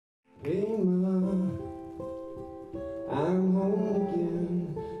Hey Ma, I'm home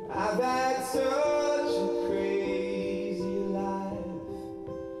again. I've had such a crazy life,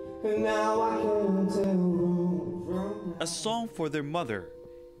 and now I can't tell wrong from right. A song for their mother,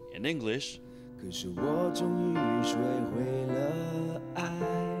 in English, 可是我终于学会了爱。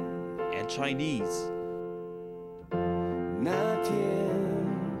 and Chinese. 那天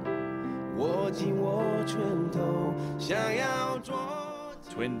握紧我拳头，想要捉。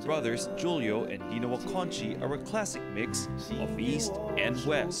 Twin brothers Giulio and Dino Acconci are a classic mix of East and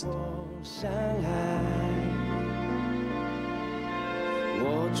West.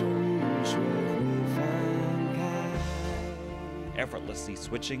 Effortlessly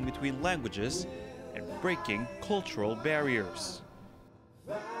switching between languages and breaking cultural barriers.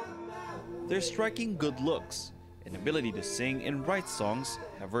 Their striking good looks and ability to sing and write songs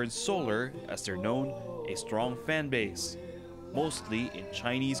have earned Solar, as they're known, a strong fan base, mostly in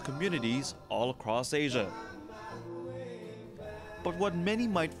Chinese communities all across Asia. But what many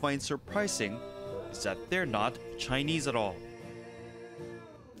might find surprising is that they're not Chinese at all.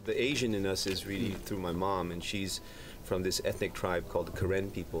 The Asian in us is really through my mom, and she's from this ethnic tribe called the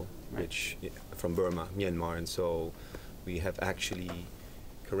Karen people, which from Burma, Myanmar, and so we have actually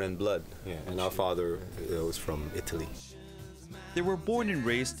Karen blood. Yeah, and our father was from Italy. They were born and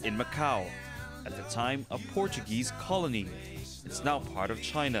raised in Macau, at the time a Portuguese colony. It's now part of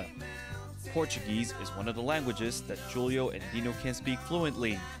China. Portuguese is one of the languages that Giulio and Dino can speak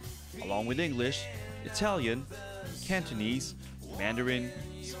fluently, along with English, Italian, Cantonese, Mandarin,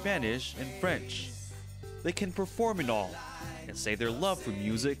 Spanish, and French. They can perform in all, and say their love for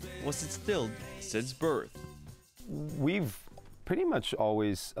music was instilled since birth. We've pretty much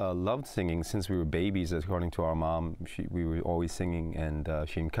always loved singing since we were babies. According to our mom, we were always singing, and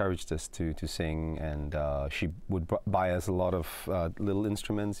she encouraged us to sing, and she would buy us a lot of little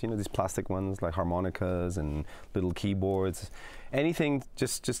instruments, you know, these plastic ones like harmonicas and little keyboards, anything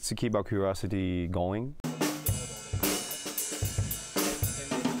just to keep our curiosity going.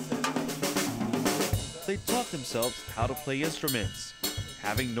 They taught themselves how to play instruments,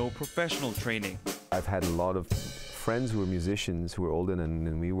 having no professional training. I've had a lot of friends who were musicians who were older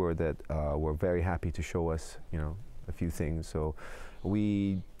than we were that were very happy to show us, you know, a few things. So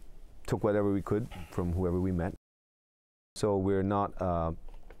we took whatever we could from whoever we met. So we're not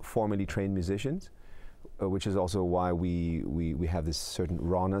formally trained musicians, which is also why we have this certain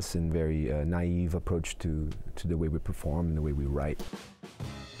rawness and very naive approach to the way we perform and the way we write.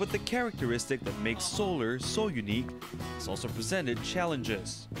 But the characteristic that makes Solar so unique has also presented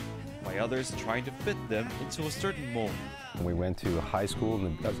challenges, by others trying to fit them into a certain mold. We went to high school,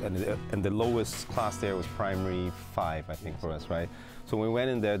 and the lowest class there was primary 5, I think, for us, right? So when we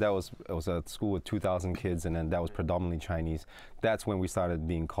went in there, it was a school with 2,000 kids, and then that was predominantly Chinese. That's when we started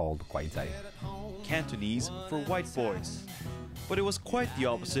being called Guaizai. Cantonese for white boys. But it was quite the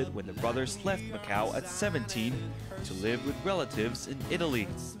opposite when the brothers left Macau at 17 to live with relatives in Italy.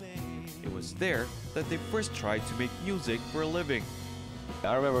 It was there that they first tried to make music for a living.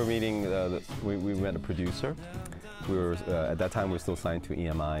 I remember meeting, we met a producer. We were, at that time we were still signed to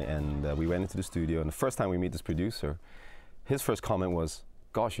EMI, and we went into the studio, and the first time we meet this producer, his first comment was,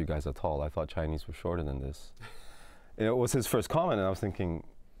 "Gosh, you guys are tall. I thought Chinese were shorter than this." And it was his first comment, and I was thinking,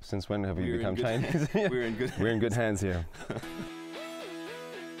 since when have we become Chinese? We're in good hands here.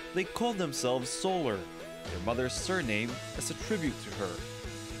 They called themselves Solar, their mother's surname, as a tribute to her,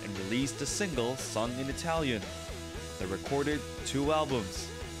 and released a single sung in Italian. They recorded 2 albums,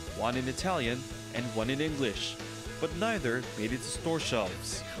 one in Italian and one in English, but neither made it to store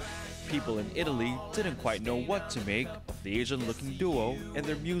shelves. People in Italy didn't quite know what to make of the Asian-looking duo and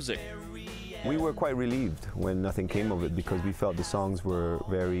their music. We were quite relieved when nothing came of it, because we felt the songs were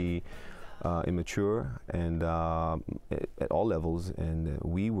very immature and at all levels, and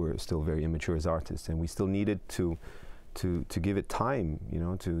we were still very immature as artists, and we still needed to give it time, you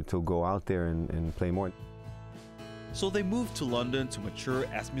know, to go out there and play more. So they moved to London to mature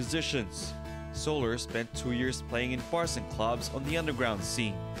as musicians. Solar spent 2 years playing in bars and clubs on the underground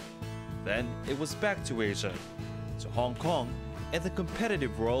scene. Then it was back to Asia, to Hong Kong, and the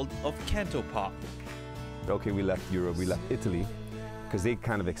competitive world of cantopop. Okay, we left Europe, we left Italy, because they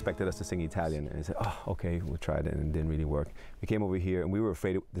kind of expected us to sing Italian, and they said, "Oh, okay, we'll try it," and it didn't really work. We came over here, and we were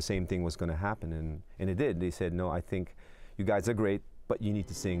afraid the same thing was going to happen, and it did. They said, "No, I think you guys are great, but you need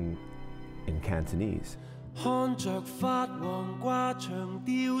to sing in Cantonese." 看着發黃掛長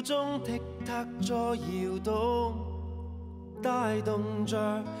調中踢踏在搖動，帶動着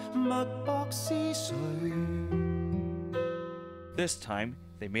脈搏思緒。 This time,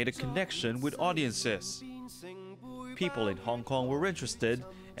 they made a connection with audiences. People in Hong Kong were interested,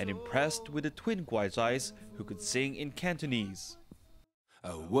 and impressed with the twin Guaizais who could sing in Cantonese.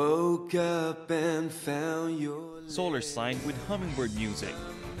 I woke up and found your Solar signed with Hummingbird Music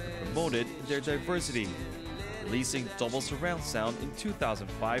and promoted their diversity, releasing double surround sound in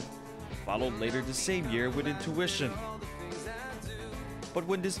 2005, followed later the same year with Intuition. But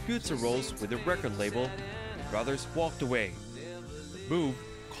when disputes arose with the record label, the brothers walked away. The move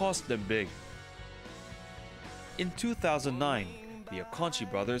cost them big. In 2009, the Akonchi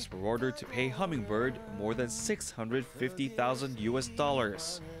brothers were ordered to pay Hummingbird more than $650,000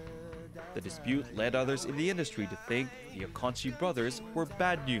 US. The dispute led others in the industry to think the Akonchi brothers were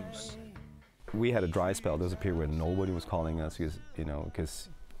bad news. We had a dry spell. There was a period where nobody was calling us because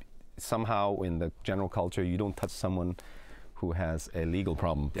somehow in the general culture you don't touch someone who has a legal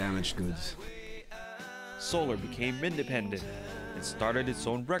problem. Damaged goods. Solar became independent and started its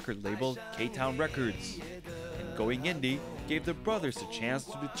own record label, K-Town Records. And going indie gave the brothers a chance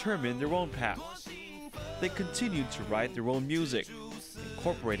to determine their own path. They continued to write their own music,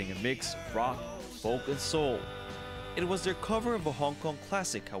 incorporating a mix of rock, folk, and soul. It was their cover of a Hong Kong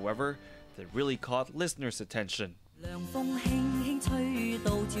classic, however, that really caught listeners' attention.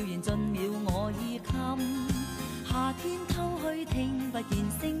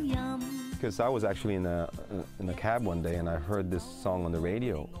 Because I was actually in a cab one day and I heard this song on the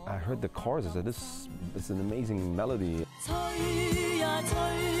radio. I heard the chorus. I said, this is an amazing melody.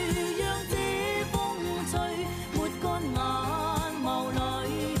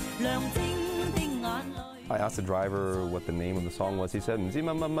 I asked the driver what the name of the song was. He said, "唔知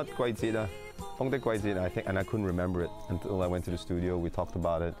乜乜乜季節啊，風的季節." I think, and I couldn't remember it until I went to the studio. We talked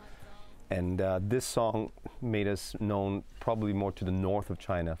about it. And this song made us known probably more to the north of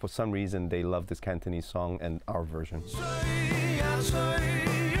China. For some reason, they loved this Cantonese song and our version.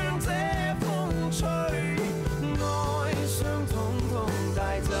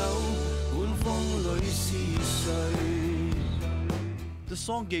 The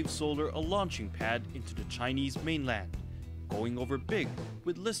song gave Solar a launching pad into the Chinese mainland, going over big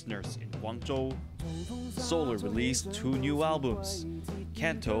with listeners in Guangzhou. Solar released 2 new albums,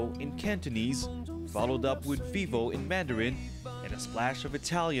 Canto in Cantonese, followed up with Vivo in Mandarin, and a splash of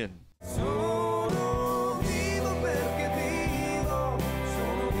Italian.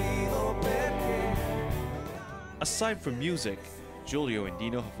 Aside from music, Julio and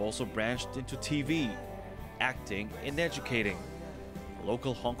Dino have also branched into TV, acting, and educating.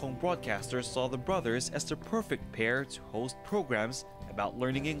 Local Hong Kong broadcasters saw the brothers as the perfect pair to host programs about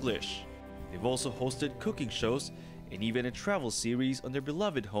learning English. They've also hosted cooking shows and even a travel series on their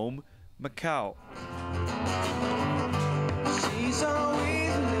beloved home, Macau.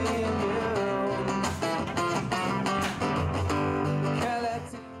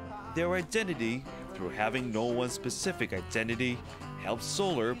 Their identity, through having no one specific identity, helped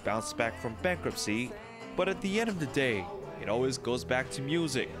Solar bounce back from bankruptcy, but at the end of the day, it always goes back to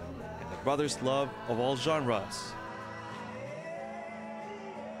music and the brothers' love of all genres.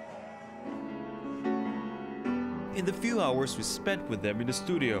 In the few hours we spent with them in the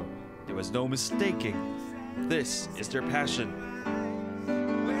studio, there was no mistaking. This is their passion.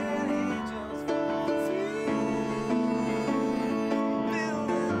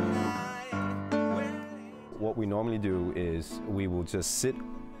 What we normally do is we will just sit,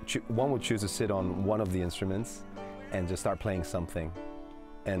 one would choose to sit on one of the instruments and just start playing something,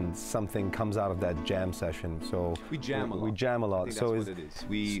 and something comes out of that jam session. So we jam a lot. We jam a lot. I think so that's what it is.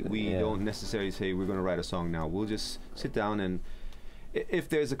 We don't necessarily say we're going to write a song now. We'll just sit down, and if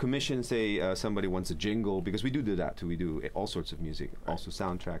there's a commission, say somebody wants a jingle, because we do that too. We do all sorts of music, also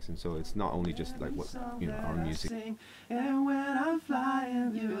soundtracks, and so it's not only just like what our music. And when I'm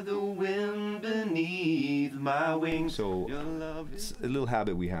flying, you're the wind beneath my wings. So it's a little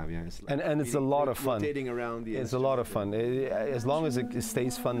habit we have, yeah. It's like and it's a lot of fun. Rotating around the It's a lot of fun. As long as it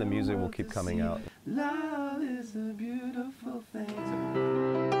stays fun, the music will keep coming out. Love is a beautiful thing.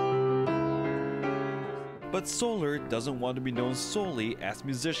 But Solar doesn't want to be known solely as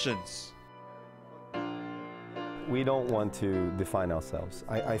musicians. We don't want to define ourselves.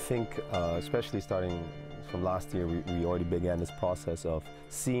 I think, especially starting from last year, we already began this process of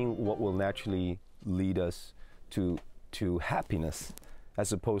seeing what will naturally lead us to happiness,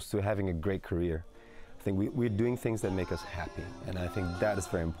 as opposed to having a great career. I think we're doing things that make us happy, and I think that is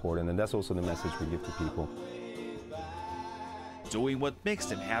very important, and that's also the message we give to people. Doing what makes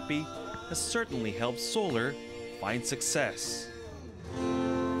them happy has certainly helped Solar find success.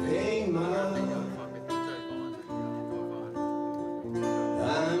 Take my